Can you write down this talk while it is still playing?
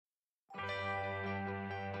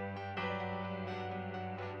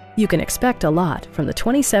You can expect a lot from the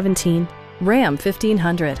 2017 Ram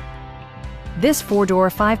 1500. This four-door,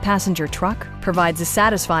 five-passenger truck provides a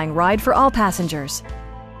satisfying ride for all passengers.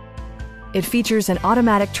 It features an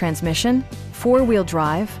automatic transmission, four-wheel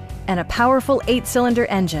drive, and a powerful 8-cylinder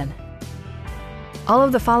engine. All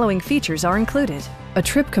of the following features are included: a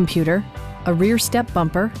trip computer, a rear step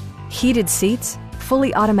bumper, heated seats,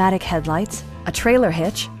 fully automatic headlights, a trailer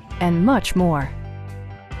hitch, and much more.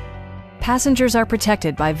 Passengers are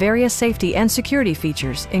protected by various safety and security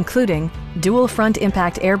features, including dual front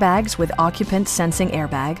impact airbags with occupant sensing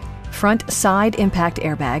airbag, front side impact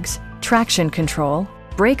airbags, traction control,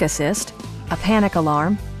 brake assist, a panic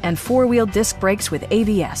alarm, and four-wheel disc brakes with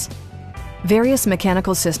ABS. Various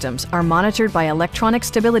mechanical systems are monitored by electronic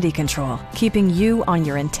stability control, keeping you on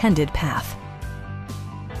your intended path.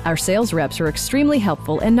 Our sales reps are extremely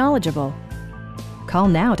helpful and knowledgeable. Call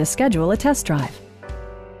now to schedule a test drive.